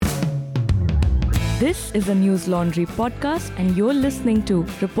This is a Newslaundry podcast and you're listening to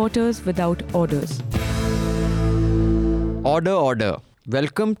Reporters Without Orders. Order.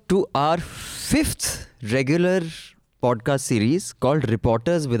 Welcome to our 5th regular podcast series called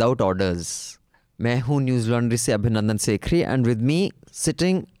Reporters Without Orders. मैं हूँ Newslaundry से Abhinandan Sekhri, and with me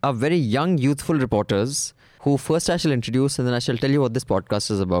sitting are very young youthful reporters who first I shall introduce and then I shall tell you what this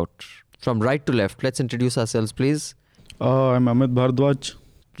podcast is about. From right to left, let's introduce ourselves, please. I'm Amit Bhardwaj.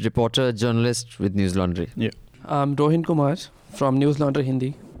 Reporter, journalist with Newslaundry. Yeah. I'm Rohin Kumar from Newslaundry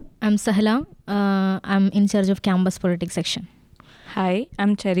Hindi. I'm Sahla. I'm in charge of campus politics section. Hi,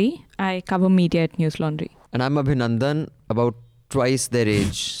 I'm Cherry. I cover media at Newslaundry. And I'm Abhinandan, about twice their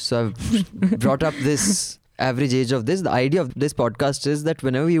age. So I've brought up this average age of this. The idea of this podcast is that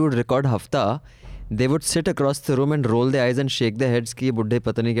whenever you would record Hafta, they would sit across the room and roll their eyes and shake their heads कि बुड्ढे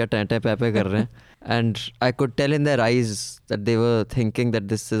पता नहीं क्या time पे कर रहे हैं. And I could tell in their eyes that they were thinking that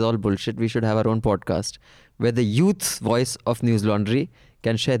this is all bullshit. We should have our own podcast where the youth voice of Newslaundry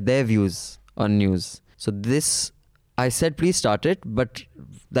can share their views on news. So this, I said please start it, but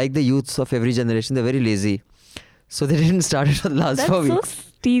like the youths of every generation, they're very lazy. So they didn't start it for the last 4 weeks. That's so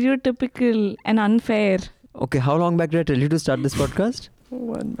stereotypical and unfair. Okay, how long back did I tell you to start this podcast?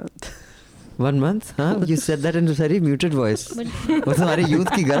 1 month. 1 month? Huh? You said that in a very muted voice. वो तुम्हारे youth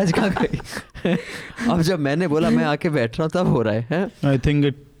की गरज कहाँ गई? अब जब मैंने बोला मैं आके बैठ रहा हूँ तब हो रहा है? I think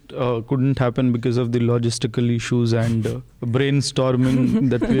it couldn't happen because of the logistical issues and brainstorming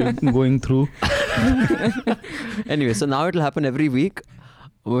that we're going through. Anyway, so now it'll happen every week.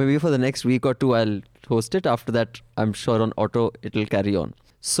 Maybe for the next week or two I'll host it. After that, I'm sure on auto it'll carry on.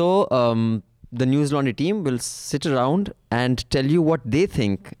 So the Newslaundry team will sit around and tell you what they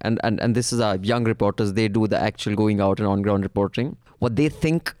think. And this is our young reporters. They do the actual going out and on-ground reporting. What they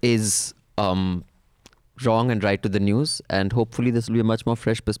think is wrong and right to the news. And hopefully this will be a much more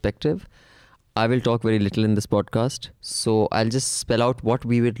fresh perspective. I will talk very little in this podcast. So I'll just spell out what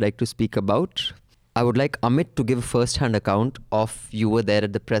we would like to speak about. I would like Amit to give a first-hand account of you were there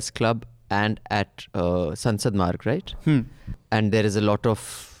at the press club and at Sansad Marg, right? And there is a lot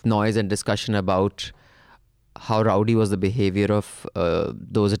of noise and discussion about how rowdy was the behavior of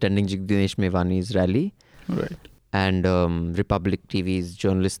those attending Jagdish Mevani's rally. Right. And Republic TV's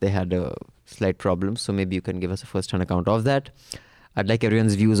journalists, they had a slight problem. So maybe you can give us a first-hand account of that. I'd like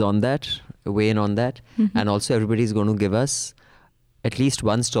everyone's views on that, weigh in on that. Mm-hmm. And also everybody's going to give us at least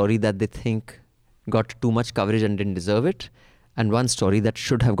one story that they think got too much coverage and didn't deserve it. And one story that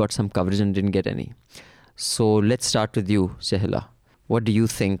should have got some coverage and didn't get any. So let's start with you, Sahla. What do you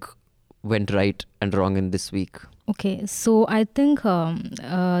think went right and wrong in this week? Okay, so I think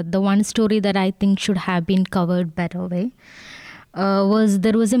the one story that I think should have been covered better way was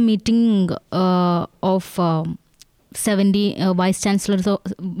there was a meeting of 70 vice chancellors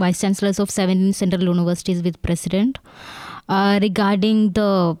of 17 central universities with president regarding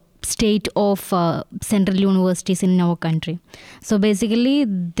the state of central universities in our country. So basically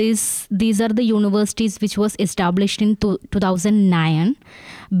these are the universities which was established in 2009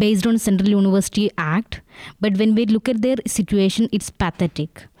 based on Central University Act, but when we look at their situation, it's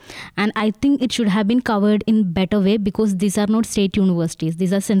pathetic, and I think it should have been covered in better way because these are not state universities,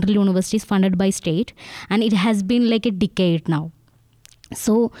 these are central universities funded by state, and it has been like a decade now.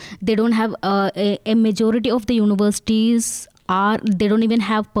 So they don't have a majority of the universities they don't even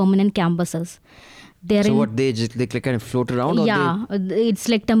have permanent campuses. So what, they kind of float around? Yeah, it's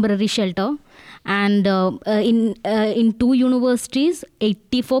like temporary shelter. And in 2 universities,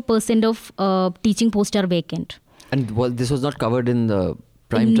 84% of teaching posts are vacant. And this was not covered in the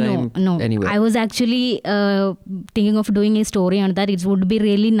prime time anyway? I was actually thinking of doing a story on that. It would be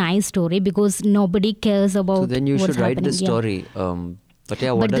really nice story because nobody cares about what's happening. So then you should write the story. Yeah.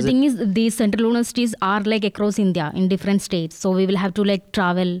 But the thing is, these central universities are like across India in different states. So we will have to like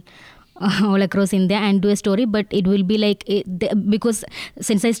travel all across India and do a story. But it will be like, because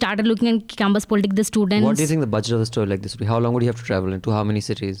since I started looking at campus politics, the students... What do you think the budget of the story like this would be? How long would you have to travel into? How many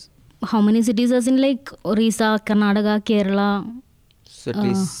cities? How many cities as in like Orissa, Karnataka, Kerala... So at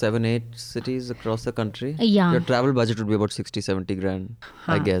least 7-8 cities across the country? Yeah. Your travel budget would be about 60-70 grand,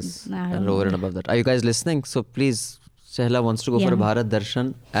 I guess. And over and above that. Are you guys listening? So please... Sahla wants to go for a Bharat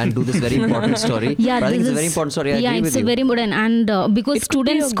Darshan and do this very important story. Yeah, but I think it's a very important story. I agree with you. Yeah, it's very important. And because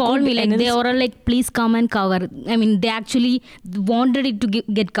students called me, like they were like, please come and cover. I mean, they actually wanted it to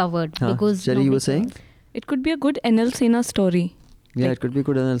get covered. Because Jerry, you were saying? It could be a good NL Sena story. Yeah, it could be a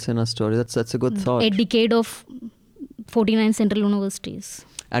good NL Sena story. That's a good thought. A decade of 49 central universities.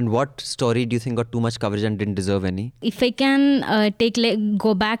 And what story do you think got too much coverage and didn't deserve any? If I can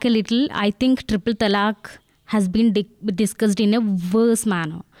go back a little, I think triple talaq has been discussed in a worse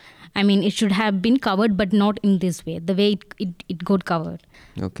manner. I mean, it should have been covered, but not in this way, the way it got covered.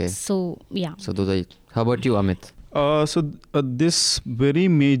 Okay. So, yeah. So those are. How about you, Amit? This very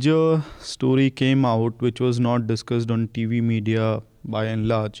major story came out, which was not discussed on TV media by and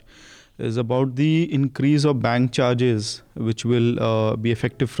large, is about the increase of bank charges, which will be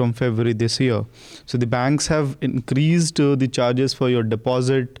effective from February this year. So the banks have increased the charges for your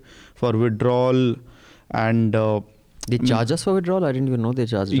deposit, for withdrawal, and They charge us for withdrawal? I didn't even know they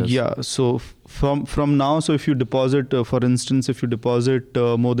charged us. yeah. So from now, so if you deposit, for instance, if you deposit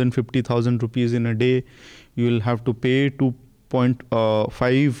more than 50,000 rupees in a day, you will have to pay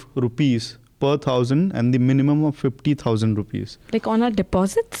 2.5 rupees per thousand, and the minimum of 50,000 rupees. Like on our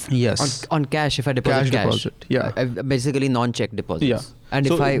deposits? Yes. On cash, if I deposit cash. Deposit. Yeah. Basically non-check deposits. Yeah. And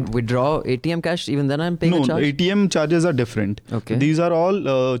So- if I withdraw ATM cash, even then I'm paying No, a charge? ATM charges are different. Okay. These are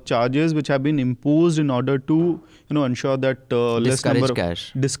all charges which have been imposed in order to ensure that less Discourage number of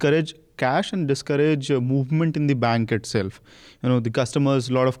cash. discourage cash and discourage movement in the bank itself. The customers,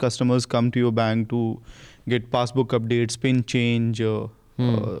 a lot of customers come to your bank to get passbook updates, pin change,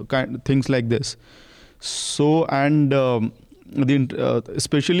 things like this. So, and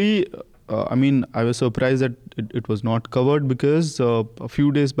especially, I was surprised that it was not covered, because a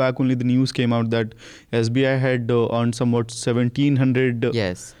few days back only the news came out that SBI had earned somewhat 1,700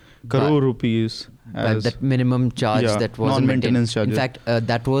 Yes. crore rupees as That minimum charge Yeah, that was non-maintenance In charges. fact,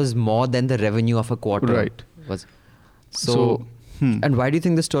 that was more than the revenue of a quarter. Right. Was so. And why do you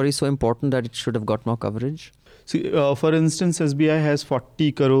think the story is so important that it should have got more coverage? See, for instance, SBI has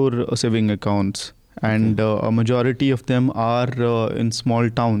 40 crore saving accounts, and a majority of them are in small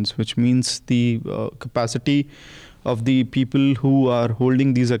towns, which means the capacity of the people who are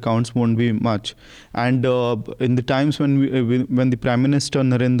holding these accounts won't be much. And in the times when the Prime Minister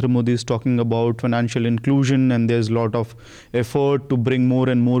Narendra Modi is talking about financial inclusion, and there's a lot of effort to bring more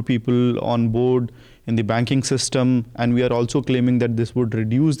and more people on board in the banking system, and we are also claiming that this would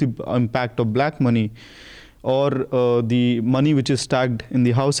reduce the impact of black money or the money which is stacked in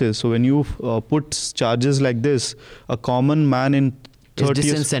the houses. So when you put charges like this, a common man in Is 30th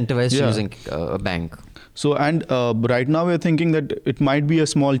disincentivized using a bank. So, and right now we're thinking that it might be a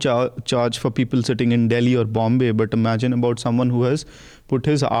small charge for people sitting in Delhi or Bombay, but imagine about someone who has put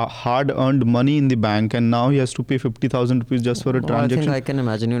his hard-earned money in the bank, and now he has to pay 50,000 rupees just for a I transaction. think I can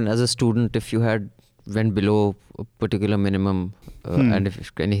imagine, even as a student, if you had went below a particular minimum and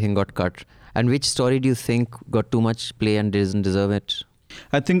if anything got cut. And which story do you think got too much play and doesn't deserve it?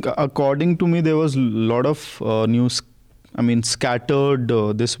 I think according to me, there was a lot of news, scattered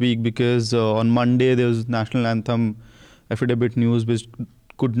this week, because on Monday there was national anthem affidavit news, which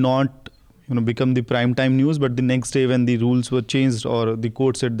could not become the prime time news, but the next day when the rules were changed, or the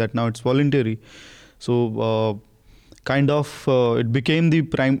court said that now it's voluntary, so it became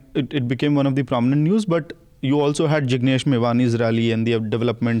it became one of the prominent news. But you also had Jignesh Mevani's rally and the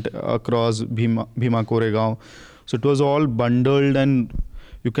development across Bhima Koregaon. So it was all bundled, and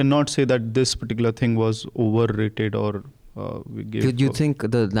you cannot say that this particular thing was overrated or we gave. Do you think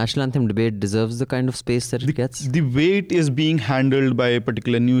the national anthem debate deserves the kind of space that it gets? The way it is being handled by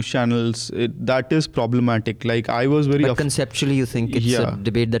particular news channels, that is problematic. Like, I was very... But conceptually, you think it's a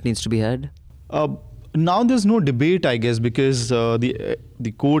debate that needs to be had? Now there's no debate, I guess, because the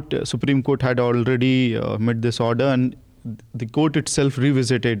Supreme Court had already made this order, and the court itself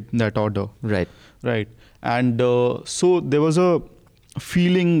revisited that order. Right. And so there was a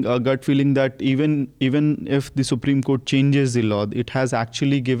gut feeling that even if the Supreme Court changes the law, it has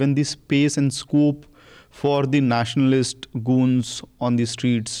actually given the space and scope for the nationalist goons on the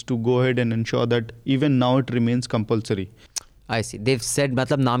streets to go ahead and ensure that even now it remains compulsory. I see. They've said,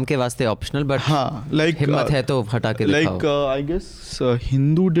 मतलब नाम के वास्ते optional, but like हिम्मत है तो हटा के दिखाओ. Like I guess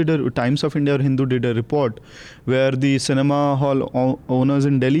Times of India or Hindu did a report where the cinema hall owners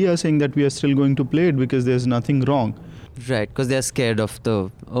in Delhi are saying that we are still going to play it because there's nothing wrong. Right, because they're scared of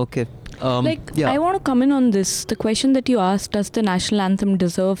the... Okay. I want to come in on this. The question that you asked, does the national anthem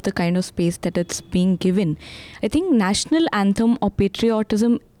deserve the kind of space that it's being given? I think national anthem or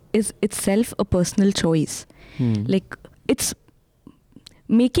patriotism is itself a personal choice. Like, it's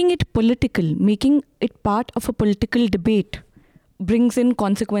making it political, making it part of a political debate brings in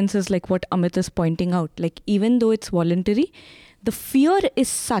consequences like what Amit is pointing out. Like, even though it's voluntary, the fear is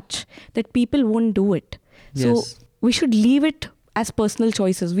such that people won't do it. Yes. So we should leave it as personal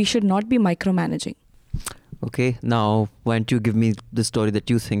choices. We should not be micromanaging. Okay, now why don't you give me the story that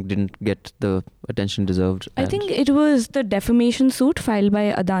you think didn't get the attention deserved? I think it was the defamation suit filed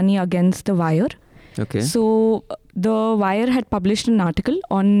by Adani against The Wire. Okay. So The Wire had published an article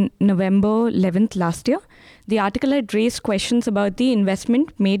on November 11th last year. The article had raised questions about the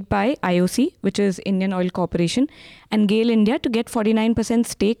investment made by IOC, which is Indian Oil Corporation, and GAIL India to get 49%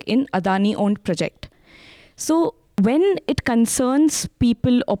 stake in Adani-owned project. So when it concerns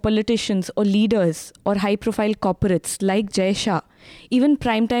people or politicians or leaders or high-profile corporates like Jay Shah, even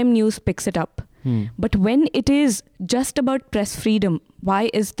primetime news picks it up. But when it is just about press freedom,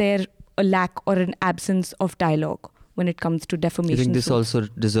 why is there a lack or an absence of dialogue when it comes to defamation? You think this suits? also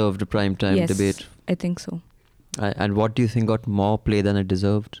deserved a prime time Yes, debate? I think so. And what do you think got more play than it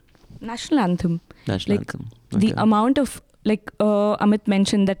deserved? National anthem. National Like, anthem. The amount of, Amit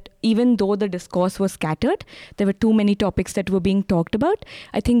mentioned that even though the discourse was scattered, there were too many topics that were being talked about.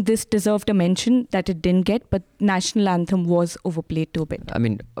 I think this deserved a mention that it didn't get, but national anthem was overplayed to a bit. I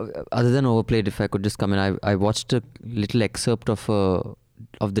mean, other than overplayed, if I could just come in, I watched a little excerpt of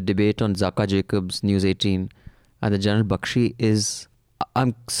the debate on Zaka Jacobs, News 18, and the General Bakshi is,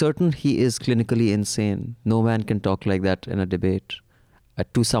 I'm certain he is clinically insane. No man can talk like that in a debate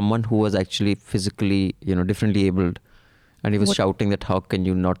to someone who was actually physically, differently abled. And he was shouting that how can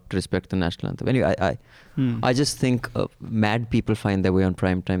you not respect the national anthem? Anyway, I just think mad people find their way on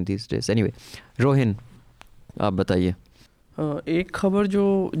prime time these days. Anyway, Rohin, आप बताइए. एक खबर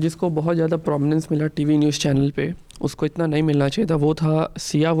जिसको बहुत ज़्यादा prominence मिला TV news channel पे, उसको इतना नहीं मिलना चाहिए था, वो था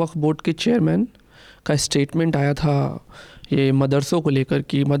सिया वक्फ बोर्ड के चेयरमैन का स्टेटमेंट आया था ये मदरसों को लेकर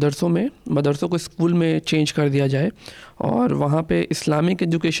कि मदरसों को स्कूल में चेंज कर दिया जाए और वहाँ पे इस्लामिक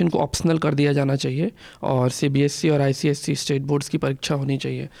एजुकेशन को ऑप्शनल कर दिया जाना चाहिए और सीबीएसई और आईसीएसई स्टेट बोर्ड्स की परीक्षा होनी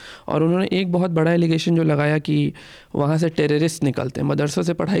चाहिए. और उन्होंने एक बहुत बड़ा एलिगेशन जो लगाया कि वहाँ से टेररिस्ट निकलते हैं, मदरसों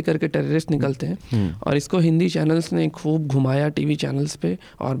से पढ़ाई करके टेररिस्ट निकलते हैं. और इसको हिंदी चैनल्स ने खूब घुमाया टीवी चैनल्स पे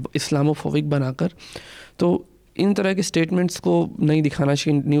और इस्लामोफोबिक बनाकर. तो इन तरह के स्टेटमेंट्स को नहीं दिखाना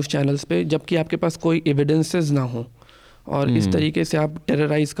चाहिए न्यूज़ चैनल्स पे जबकि आपके पास कोई एविडेंसेस ना हो और इस तरीके से आप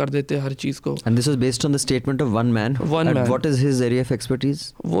टेरराइज कर देते हैं हर चीज़ को. And this was based on the statement of one man. And what is his area of expertise?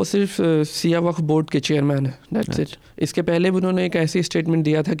 वो सिर्फ सिया वक्फ बोर्ड के चेयरमैन है. That's it. इसके पहले भी उन्होंने एक ऐसी स्टेटमेंट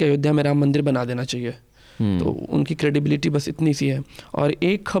दिया था कि अयोध्या में राम मंदिर बना देना चाहिए. तो उनकी क्रेडिबिलिटी बस इतनी सी है. और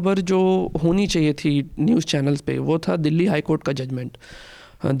एक खबर जो होनी चाहिए थी न्यूज़ चैनल्स पे वो था दिल्ली हाई कोर्ट का जजमेंट.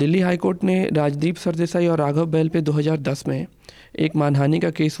 दिल्ली हाई कोर्ट ने राजदीप सरदेसाई और राघव बैल पे 2010 में एक मानहानि का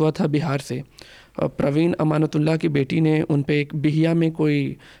केस हुआ था बिहार से. प्रवीण अमानतुल्लाह की बेटी ने उन पे एक बिहिया में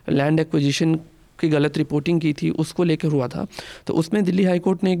कोई लैंड एक्विजिशन की गलत रिपोर्टिंग की थी, उसको लेकर हुआ था. तो उसमें दिल्ली हाई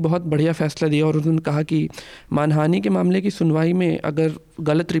कोर्ट ने एक बहुत बढ़िया फैसला दिया और उन्होंने कहा कि मानहानि के मामले की सुनवाई में अगर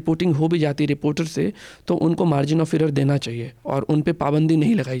गलत रिपोर्टिंग हो भी जाती रिपोर्टर से तो उनको मार्जिन ऑफ एरर देना चाहिए और उन पे पाबंदी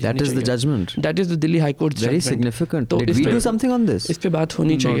नहीं लगाई जानी चाहिए. That is the judgment. That is the Delhi High Court Very judgment. significant. तो Did we do something on this? इस पे बात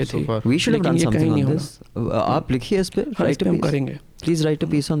होनी चाहिए थी. We should have done लेकिन ये something कहीं on नहीं this. आप लिखिए इस पे. हाँ, इस Write पे a हम piece. करेंगे. Please write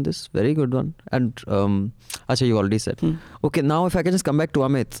a piece on this. Very good one. And Acha, you already said. Okay, now if I can just come back to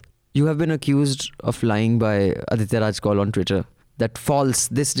Amit. You have been accused of lying by Aditya Raj Kaul on Twitter. That false.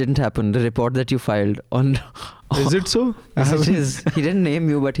 This didn't happen. The report that you filed on. Is it so? It is. He didn't name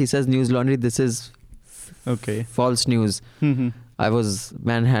you, but he says Newslaundry. This is okay. False news. I was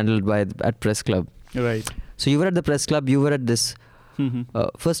manhandled at press club. Right. So you were at the press club. You were at this.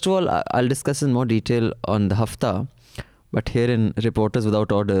 First of all, I'll discuss in more detail on the Hafta. But here in Reporters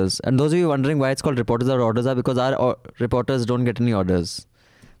Without Orders, and those of you wondering why it's called Reporters Without Orders are because our reporters don't get any orders.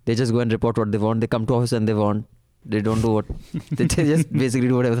 They just go and report what they want. They come to office and they want. They don't do what. They just basically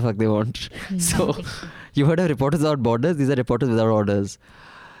do whatever the fuck they want. So you heard of Reporters Without Borders. These are Reporters Without Orders.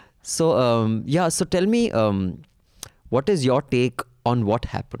 So So tell me, what is your take on what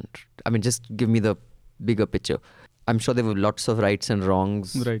happened? I mean, just give me the bigger picture. I'm sure there were lots of rights and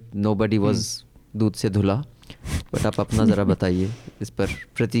wrongs. Right. Nobody was दूध से धुला. But आप अपना जरा बताइए इस पर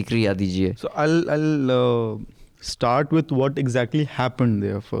प्रतिक्रिया दीजिए. So I'll start with what exactly happened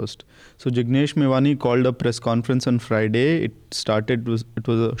there first. So Jignesh Mewani called a press conference on Friday. It was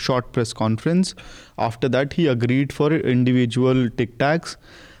a short press conference. After that, he agreed for individual tic tacs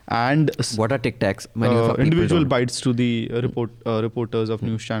and what are tic tacs? Individual bites to the reporters of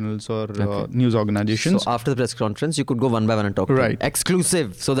news channels or news organizations. So after the press conference, you could go one by one and talk. Right. To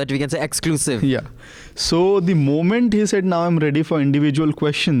exclusive, so that we can say exclusive. Yeah. So the moment he said, "Now I'm ready for individual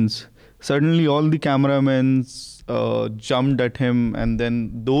questions," suddenly all the cameramen jumped at him, and then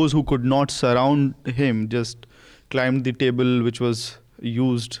those who could not surround him just climbed the table which was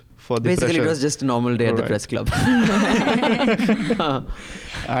used for the Basically, pressure. it was just a normal day at the press club.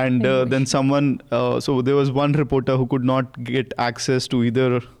 And then someone, so there was one reporter who could not get access to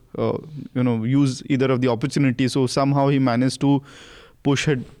either, use either of the opportunities. So somehow he managed to push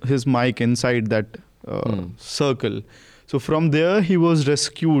his mic inside that circle. So from there, he was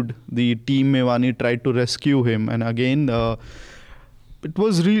rescued. The team Mewani tried to rescue him. And again, it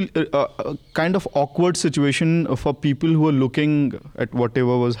was real a kind of awkward situation for people who were looking at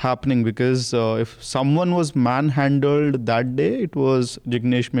whatever was happening, because if someone was manhandled that day, it was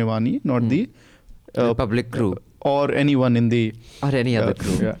Jignesh Mewani, not the Republic crew. Or anyone in the... Or any other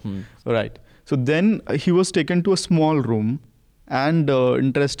crew. Yeah. Right. So then he was taken to a small room, and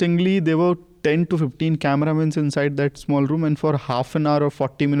interestingly, there were 10 to 15 cameramen inside that small room, and for half an hour or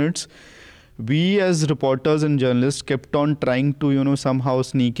 40 minutes, we as reporters and journalists kept on trying to, somehow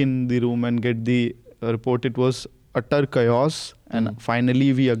sneak in the room and get the report. It was utter chaos, and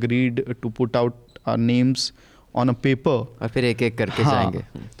finally we agreed to put out our names on a paper. और फिर एक-एक करके हाँ, जाएंगे.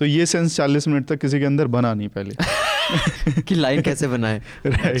 तो ये sense 40 minute तक किसी के अंदर बना नहीं पहले. कि लाइन कैसे बनाए.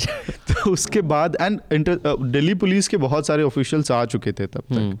 राइट. तो उसके बाद दिल्ली पुलिस के बहुत सारे ऑफिशियल्स आ चुके थे तब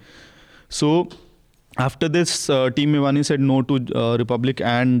तक. So after this team Mevani said no to Republic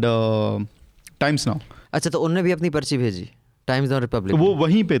and Times Now. अच्छा, तो उन्होंने भी अपनी पर्ची भेजी टाइम्स और रिपब्लिक. वो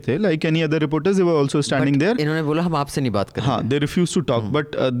वहीं पे थे, like any other reporters, they were also standing there. इन्होंने बोला हम आपसे नहीं बात करेंगे. हाँ, they refused to talk.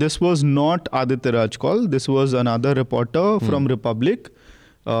 But this was not Aditya Raj call. This was another reporter from Republic.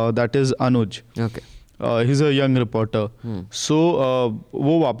 That is Anuj. Okay. He's a young reporter. So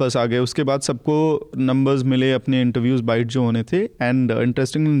वो वापस आ गए. उसके बाद सबको numbers मिले, अपने interviews बाइट जो होने थे. And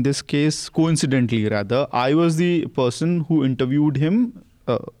interestingly in this case, coincidentally rather, I was the person who interviewed him.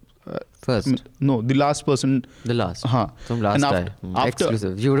 First. No, the last person. The last. हाँ. From last time.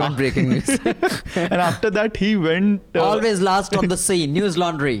 Exclusive. You don't breaking news. And after that he went. Always last on the scene.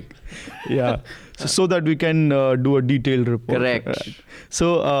 Newslaundry. Yeah. So that we can do a detailed report. Correct. Right. So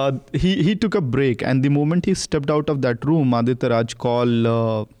he took a break, and the moment he stepped out of that room, Aditya Raj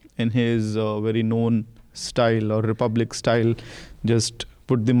Kaul, in his very known style or Republic style, just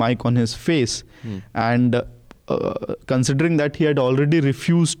put the mic on his face. And considering that he had already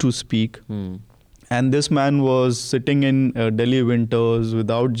refused to speak, and this man was sitting in Delhi winters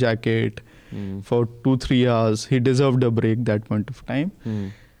without jacket for 2-3 hours, he deserved a break that point of time.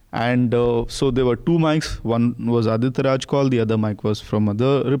 And so there were two mics. One was Aditya Raj Kaul, the other mic was from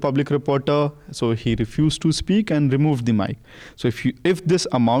other Republic reporter. So he refused to speak and removed the mic. So if this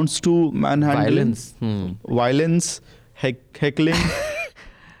amounts to manhandling, violence, heckling.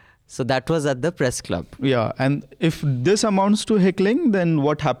 So that was at the press club. Yeah, and if this amounts to heckling, then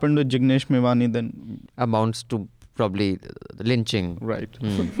what happened with Jignesh Mewani then amounts to probably lynching. Right.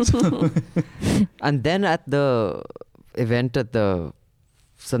 And then at the event at the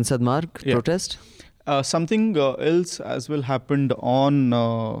Sansad Marg protest? Something else as well happened on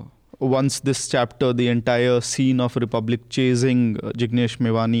once this chapter, the entire scene of Republic chasing Jignesh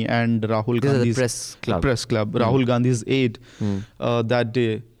Mewani and Rahul Gandhi's press club, Rahul Gandhi's aide that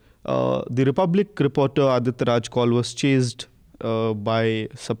day. The Republic reporter Aditya Raj Kaul was chased by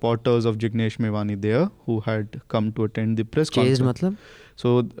supporters of Jignesh Mewani there, who had come to attend the press conference. Chased मतलब?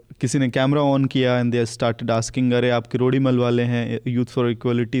 So किसी ने camera on किया and they started asking, अरे आप किरोड़ीमल वाले हैं, youth for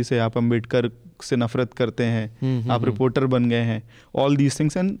equality से, आप अम्बेडकर से नफरत करते हैं, आप रिपोर्टर बन गए हैं, all these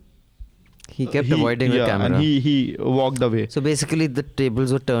things. And he kept avoiding the camera. And he walked away. So basically the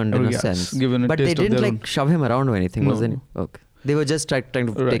tables were turned in a sense. But they didn't like shove him around or anything, no. was it? Okay. They were just trying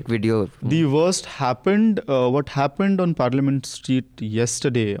to take video. The worst happened, what happened on Parliament Street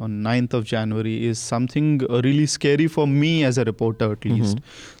yesterday on 9th of January is something really scary for me as a reporter at least.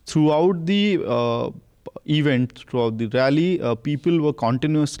 Throughout the event, throughout the rally, people were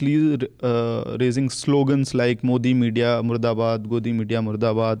continuously raising slogans like Modi Media Murdabad, Godi Media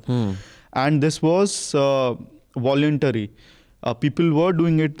Murdabad. And this was voluntary. People were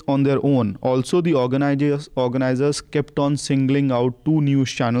doing it on their own. Also, the organizers kept on singling out 2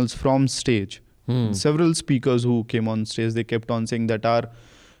 news channels from stage. Several speakers who came on stage, they kept on saying that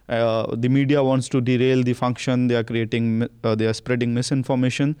the media wants to derail the function. They are spreading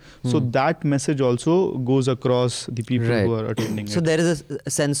misinformation. So that message also goes across the people who are attending it. So there is a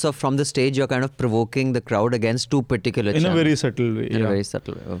sense of, from the stage, you're kind of provoking the crowd against 2 particular channels. In a very subtle way. In a very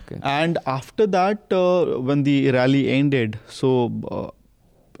subtle way, okay. And after that, when the rally ended, so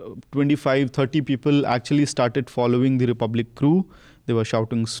 25-30 people actually started following the Republic crew. They were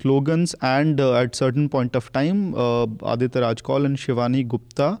shouting slogans, and at certain point of time, Aditya Raj Kaul and Shivani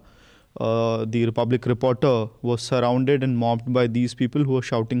Gupta, the Republic reporter, was surrounded and mobbed by these people who were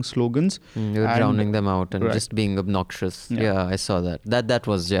shouting slogans. You were drowning them out and just being obnoxious. Yeah, I saw that. That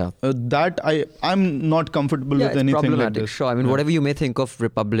was, that I'm not comfortable with anything like this. Sure, I mean, whatever you may think of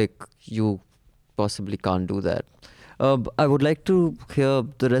Republic, you possibly can't do that. I would like to hear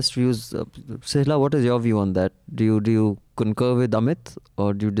the rest views. Sahla, what is your view on that? Do you concur with Amit, or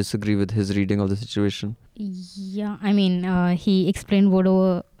do you disagree with his reading of the situation? Yeah, I mean, he explained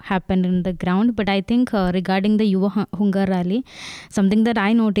whatever happened in the ground, but I think regarding the Yuva Hungar rally, something that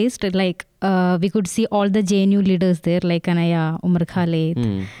I noticed, like we could see all the JNU leaders there, like Anaya, Umar Khalid,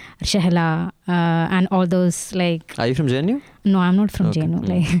 Sahla, and all those, like... Are you from JNU? No, I'm not from Okay. JNU.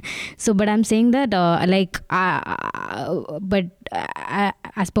 Like, so, but I'm saying that,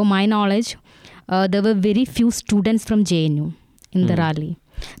 as per my knowledge, there were very few students from JNU in the rally.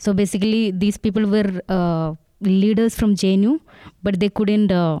 So basically, these people were leaders from JNU, but they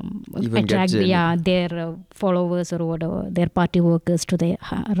couldn't Even get attract JNU. their followers or whatever, their party workers to the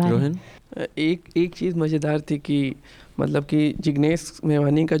rally. Rohin? एक चीज़ मज़ेदार थी कि मतलब कि जिग्नेश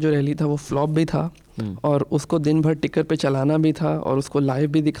मेवानी का जो rally था वो फ्लॉप भी था और उसको दिन भर टिकर पे चलाना भी था और उसको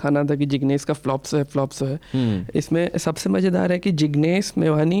लाइव भी दिखाना था कि जिग्नेश का फ्लॉप्स है। इसमें सबसे मज़ेदार है कि जिग्नेश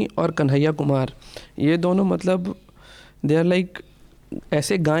मेवानी और कन्हैया कुमार ये दोनों मतलब दे आर लाइक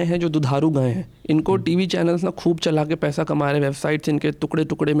ऐसे गाय हैं जो दुधारू गाय हैं। इनको टीवी चैनल्स ना खूब चला के पैसा कमा रहे, वेबसाइट्स इनके टुकड़े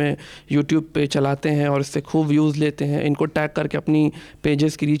टुकड़े में यूट्यूब पे चलाते हैं और इससे खूब व्यूज़ लेते हैं, इनको टैग करके अपनी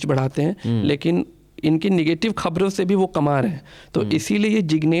पेजेस की रीच बढ़ाते हैं, लेकिन इनकी निगेटिव खबरों से भी वो कमा रहे हैं। तो इसीलिए ये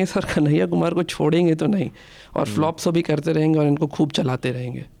जिग्नेश और कन्हैया कुमार को छोड़ेंगे तो नहीं और फ्लॉप्स भी करते रहेंगे और इनको खूब चलाते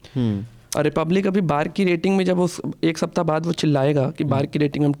रहेंगे। और रिपब्लिक अभी बार की रेटिंग में जब उस एक सप्ताह बाद वो चिल्लाएगा कि बार की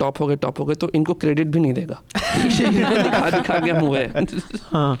रेटिंग में हम टॉप हो गए तो इनको क्रेडिट भी नहीं देगा। दिखा के हम हुए।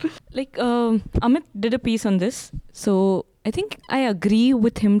 Like Amit did a piece on this, so I think I agree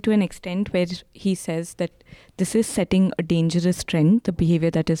with him to an extent where he says that this is setting a dangerous trend, the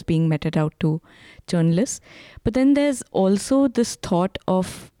behavior that is being meted out to journalists. But then there's also this thought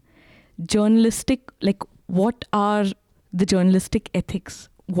of journalistic, like what are the journalistic ethics?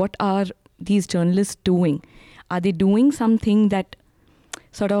 What are these journalists doing? Are they doing something that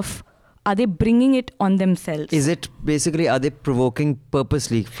sort of, are they bringing it on themselves? Is it basically, are they provoking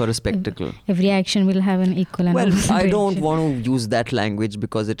purposely for a spectacle? Every action will have an equal and Well, opposite I don't reaction. want to use that language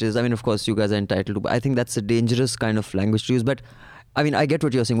because it is, I mean, of course, you guys are entitled to, but I think that's a dangerous kind of language to use. But I mean, I get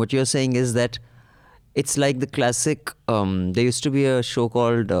what you're saying. What you're saying is that it's like the classic, there used to be a show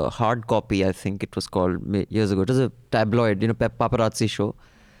called Hard Copy, I think it was called years ago. It was a tabloid, paparazzi show.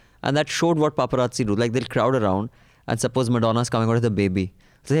 And that showed what paparazzi do. Like they'll crowd around and suppose Madonna's coming out with a baby.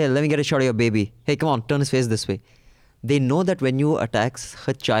 So, hey, let me get a shot of your baby. Hey, come on, turn his face this way. They know that when you attack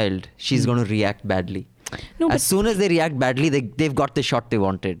her child, she's going to react badly. No, as soon as they react badly, they've got the shot they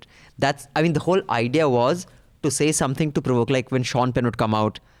wanted. That's, I mean, the whole idea was to say something to provoke, like when Sean Penn would come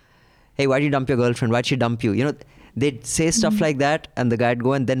out, hey, why'd you dump your girlfriend? Why'd she dump you? They'd say stuff like that and the guy'd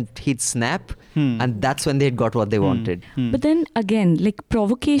go and then he'd snap and that's when they'd got what they wanted. But then again, like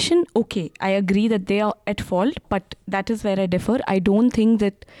provocation, okay, I agree that they are at fault, but that is where I differ. I don't think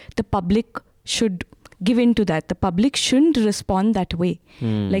that the public should give in to that. The public shouldn't respond that way.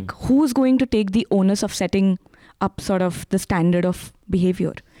 Like who's going to take the onus of setting up sort of the standard of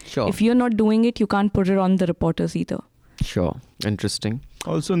behavior? Sure. If you're not doing it, you can't put it on the reporters either. Sure. Interesting.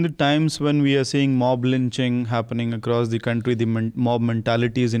 Also, in the times when we are seeing mob lynching happening across the country, the mob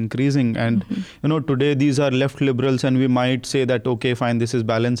mentality is increasing. And, today these are left liberals and we might say that, okay, fine, this is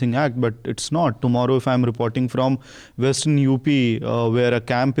balancing act, but it's not. Tomorrow, if I'm reporting from Western UP, where a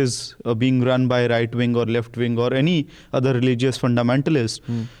camp is being run by right wing or left wing or any other religious fundamentalist,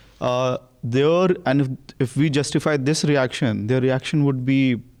 if we justify this reaction, their reaction would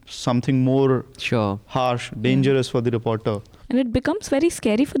be something more harsh, dangerous for the reporter. And it becomes very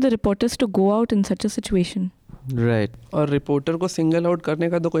scary for the reporters to go out in such a situation. Right. और reporter को single out करने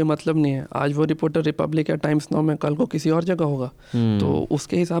का तो कोई मतलब नहीं है। आज वो रिपोर्टर रिपब्लिक या टाइम्स नाउ में, कल को किसी और जगह होगा। तो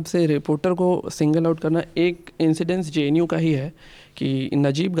उसके हिसाब से रिपोर्टर को सिंगल आउट करना, एक इंसिडेंस जेएनयू का ही है कि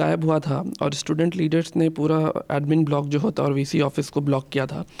नजीब गायब हुआ था और स्टूडेंट लीडर्स ने पूरा एडमिन ब्लॉक जो होता है और वीसी ऑफिस को ब्लॉक किया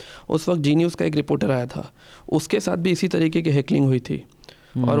था। उस वक्त जी न्यूज़ का एक रिपोर्टर आया था, उसके साथ भी इसी तरीके की हैकलिंग हुई थी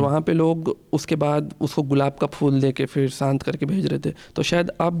और वहाँ पे लोग उसके बाद उसको गुलाब का फूल दे के फिर शांत करके भेज रहे थे। तो शायद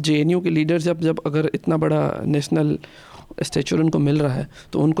अब जेएनयू के लीडर्स जब अगर इतना बड़ा नेशनल स्टेचर उनको मिल रहा है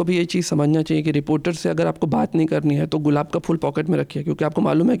तो उनको भी ये चीज़ समझना चाहिए कि रिपोर्टर से अगर आपको बात नहीं करनी है तो गुलाब का फूल पॉकेट में रखिए, क्योंकि आपको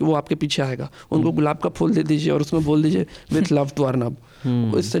मालूम है कि वो आपके पीछे आएगा। उनको गुलाब का फूल दे दीजिए और उसमें बोल दीजिए विथ लव टू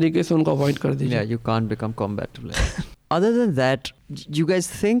अर्नब। इस तरीके से उनको अवॉइड कर दीजिए। Yeah, you can't become combative. Other than that, you guys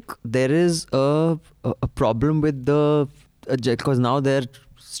think there is a problem with the because now there are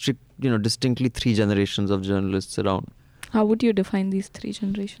strict, distinctly three generations of journalists around. How would you define these three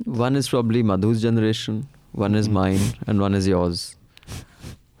generations? One is probably Madhu's generation, one is mine, and one is yours.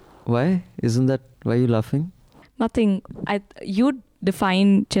 Why? Why are you laughing? Nothing. You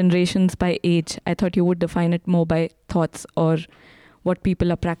define generations by age. I thought you would define it more by thoughts or what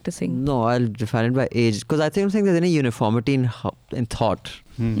people are practicing? No, I'll define it by age, because I don't think there's any uniformity in thought.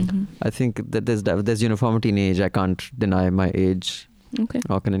 I think that there's uniformity in age. I can't deny my age. Okay.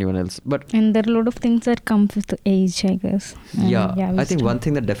 How can anyone else? But And there are a lot of things that come with the age, I guess. I think one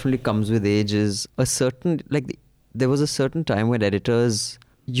thing that definitely comes with age is a certain, there was a certain time when editors,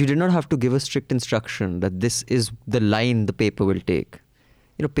 you did not have to give a strict instruction that this is the line the paper will take.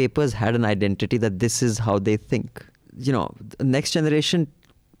 Papers had an identity that this is how they think. The next generation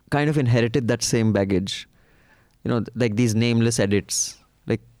kind of inherited that same baggage. Like these nameless edits.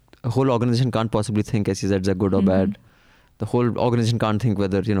 Like a whole organization can't possibly think SEZs are good or bad. The whole organization can't think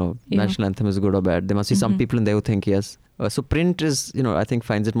whether, national anthem is good or bad. There must be some people in there who think yes. So print is, I think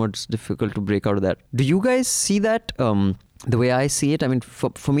finds it more difficult to break out of that. Do you guys see that the way I see it? I mean,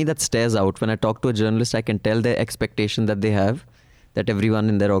 for me that stares out. When I talk to a journalist, I can tell their expectation that they have, that everyone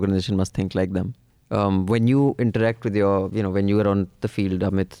in their organization must think like them. When you interact with when you are on the field,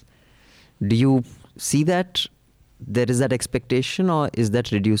 Amit, do you see that there is that expectation, or is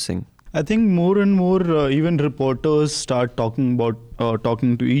that reducing? I think more and more even reporters start talking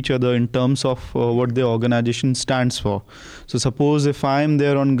to each other in terms of what the organization stands for. So suppose if I'm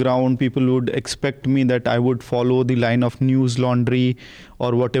there on ground, people would expect me that I would follow the line of Newslaundry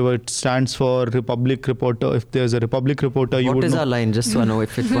or whatever it stands for, Republic Reporter. If there's a Republic Reporter, you would What is know. our line, just so I know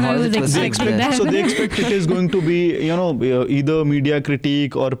if it how is it was So they expect it is going to be, either media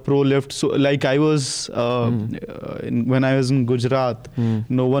critique or pro-left. So like I was, when I was in Gujarat,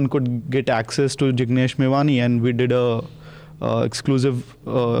 no one could get access to Jignesh Mewani, and we did a exclusive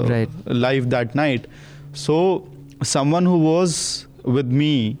live that night. So someone who was with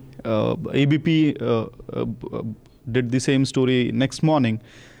me, ABP did the same story next morning.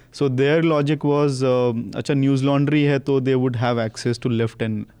 So their logic was, acha Newslaundry hai, to they would have access to left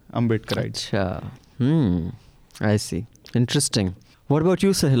and Ambedkarites. Acha. I see. Interesting. What about you,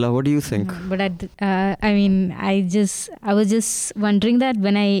 Sahla? What do you think? But I was just wondering that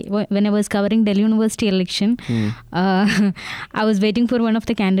when I was covering Delhi University election, I was waiting for one of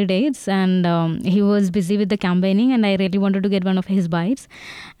the candidates, and he was busy with the campaigning, and I really wanted to get one of his bites.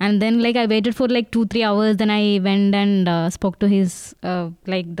 And then I waited for 2-3 hours. Then I went and spoke to his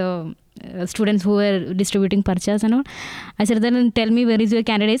the students who were distributing parchas and all. I said, then tell me where is your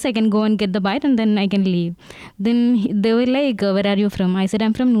candidate so I can go and get the bite and then I can leave. Then they were like, where are you from? I said,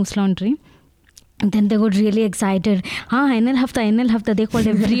 I'm from Newslaundry. And then they got really excited. NL Hafta, they called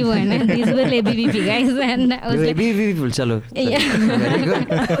everyone. And these were ABVP guys. And I was like, ABVP people, chalo. Yeah. Very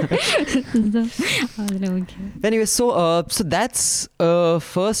good. So, I was like, okay. Anyway, so that's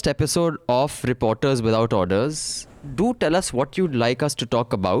first episode of Reporters Without Orders. Do tell us what you'd like us to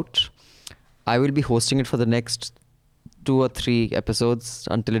talk about. I will be hosting it for the next 2 or 3 episodes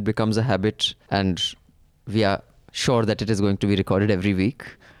until it becomes a habit, and we are sure that it is going to be recorded every week.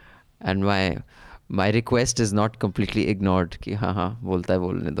 And my request is not completely ignored कि हाँ बोलता है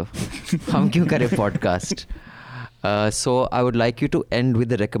बोलने दो हम क्यों करें podcast. So I would like you to end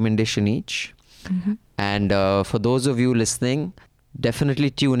with a recommendation each. And for those of you listening, definitely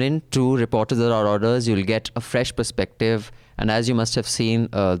tune in to Reporters Without Orders. You'll get a fresh perspective. And as you must have seen,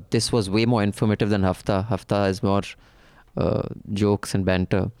 this was way more informative than Hafta. Hafta is more jokes and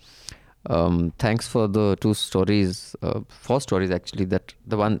banter. Thanks for the 2 stories, 4 stories actually. That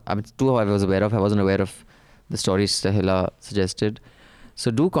the one, 2 I was aware of. I wasn't aware of the stories Sahla suggested. So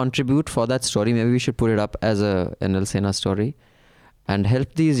do contribute for that story. Maybe we should put it up as a NL Sena story and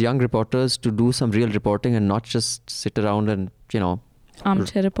help these young reporters to do some real reporting and not just sit around and,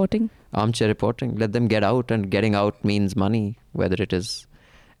 Armchair reporting. Let them get out, and getting out means money, whether it is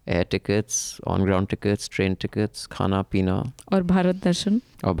air tickets, on-ground tickets, train tickets, khana, pina. Or Bharat Darshan.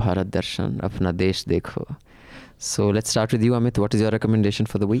 Apna desh dekho. So let's start with you, Amit. What is your recommendation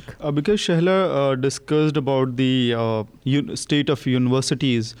for the week? Because Sahla discussed about the state of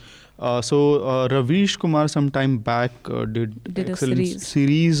universities. So Ravish Kumar some time back did excellent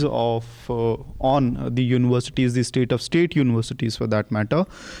series of on the universities, the state universities for that matter.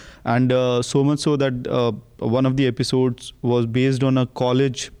 And so much so that one of the episodes was based on a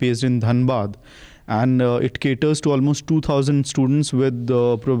college based in Dhanbad. And it caters to almost 2,000 students with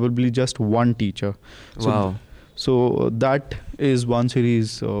probably just one teacher. Wow. So that is one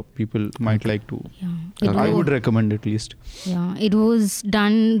series people might like to. Yeah, I would recommend at least. Yeah, it was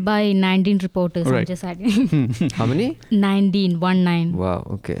done by 19 reporters. Right. I'm just adding. How many? 19. Wow,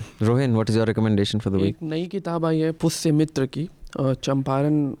 okay. Rohin, what is your recommendation for the week? एक नई किताब आई है पुष्य मित्र की,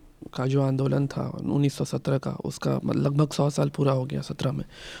 चंपारण का जो आंदोलन था 1917 का, उसका लगभग 100 साल पूरा हो गया 17 में.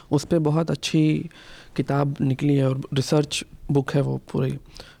 उस पर बहुत अच्छी किताब निकली है और रिसर्च बुक है वो पूरी,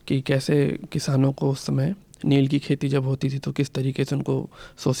 कि कैसे किसानों को उस समय नील की खेती जब होती थी तो किस तरीके से उनको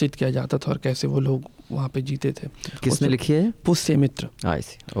शोषित किया जाता था और कैसे वो लोग वहाँ पे जीते थे. किसने लिखी है? पुष्य मित्र. I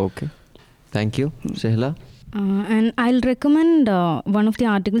see. Okay. Thank you. Sahla? And I'll recommend one of the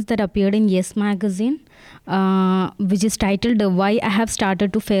articles that appeared in Yes magazine, which is titled Why I Have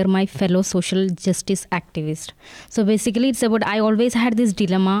Started to Fear My Fellow Social Justice Activist. So basically it's about, I always had this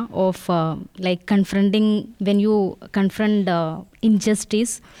dilemma of like confronting, when you confront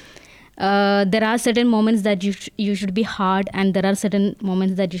injustice, there are certain moments that you should be hard, and there are certain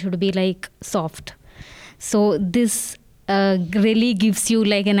moments that you should be like soft. So this really gives you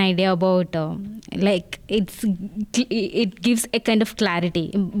like an idea about like it gives a kind of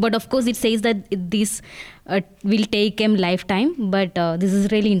clarity, but of course it says that this will take a lifetime, but this is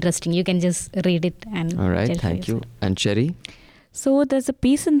really interesting. You can just read it and All right, judge for thank you. yourself. And Cherry? So there's a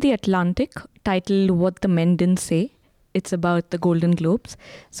piece in The Atlantic titled What the Men Didn't Say. It's about the Golden Globes.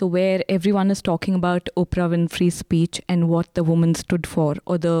 So where everyone is talking about Oprah Winfrey's speech and what the woman stood for,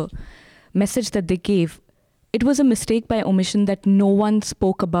 or the message that they gave. It was a mistake by omission that no one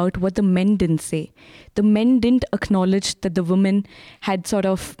spoke about what the men didn't say. The men didn't acknowledge that the women had sort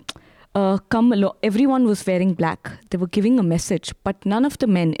of come along. Everyone was wearing black. They were giving a message, but none of the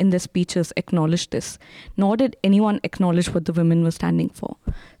men in their speeches acknowledged this. Nor did anyone acknowledge what the women were standing for.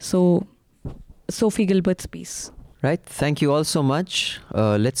 So, Sophie Gilbert's piece. Right. Thank you all so much.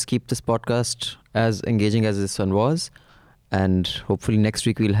 Let's keep this podcast as engaging as this one was. And hopefully next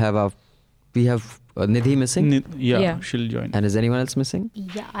week we have Nidhi missing. Yeah, she'll join. And is anyone else missing?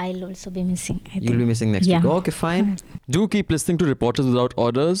 Yeah, I'll also be missing. You'll be missing next week. Okay, fine. Do keep listening to Reporters Without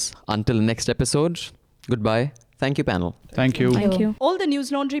Orders. Until next episode, goodbye. Thank you, panel. Thank you. Thank you. All the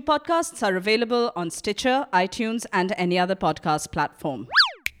Newslaundry podcasts are available on Stitcher, iTunes, and any other podcast platform.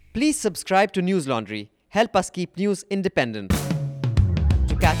 Please subscribe to Newslaundry. Help us keep news independent.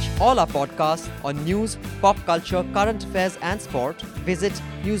 To catch all our podcasts on news, pop culture, current affairs and sport, visit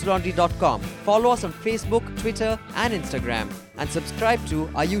newslaundry.com. Follow us on Facebook, Twitter and Instagram, and subscribe to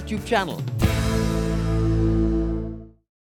our YouTube channel.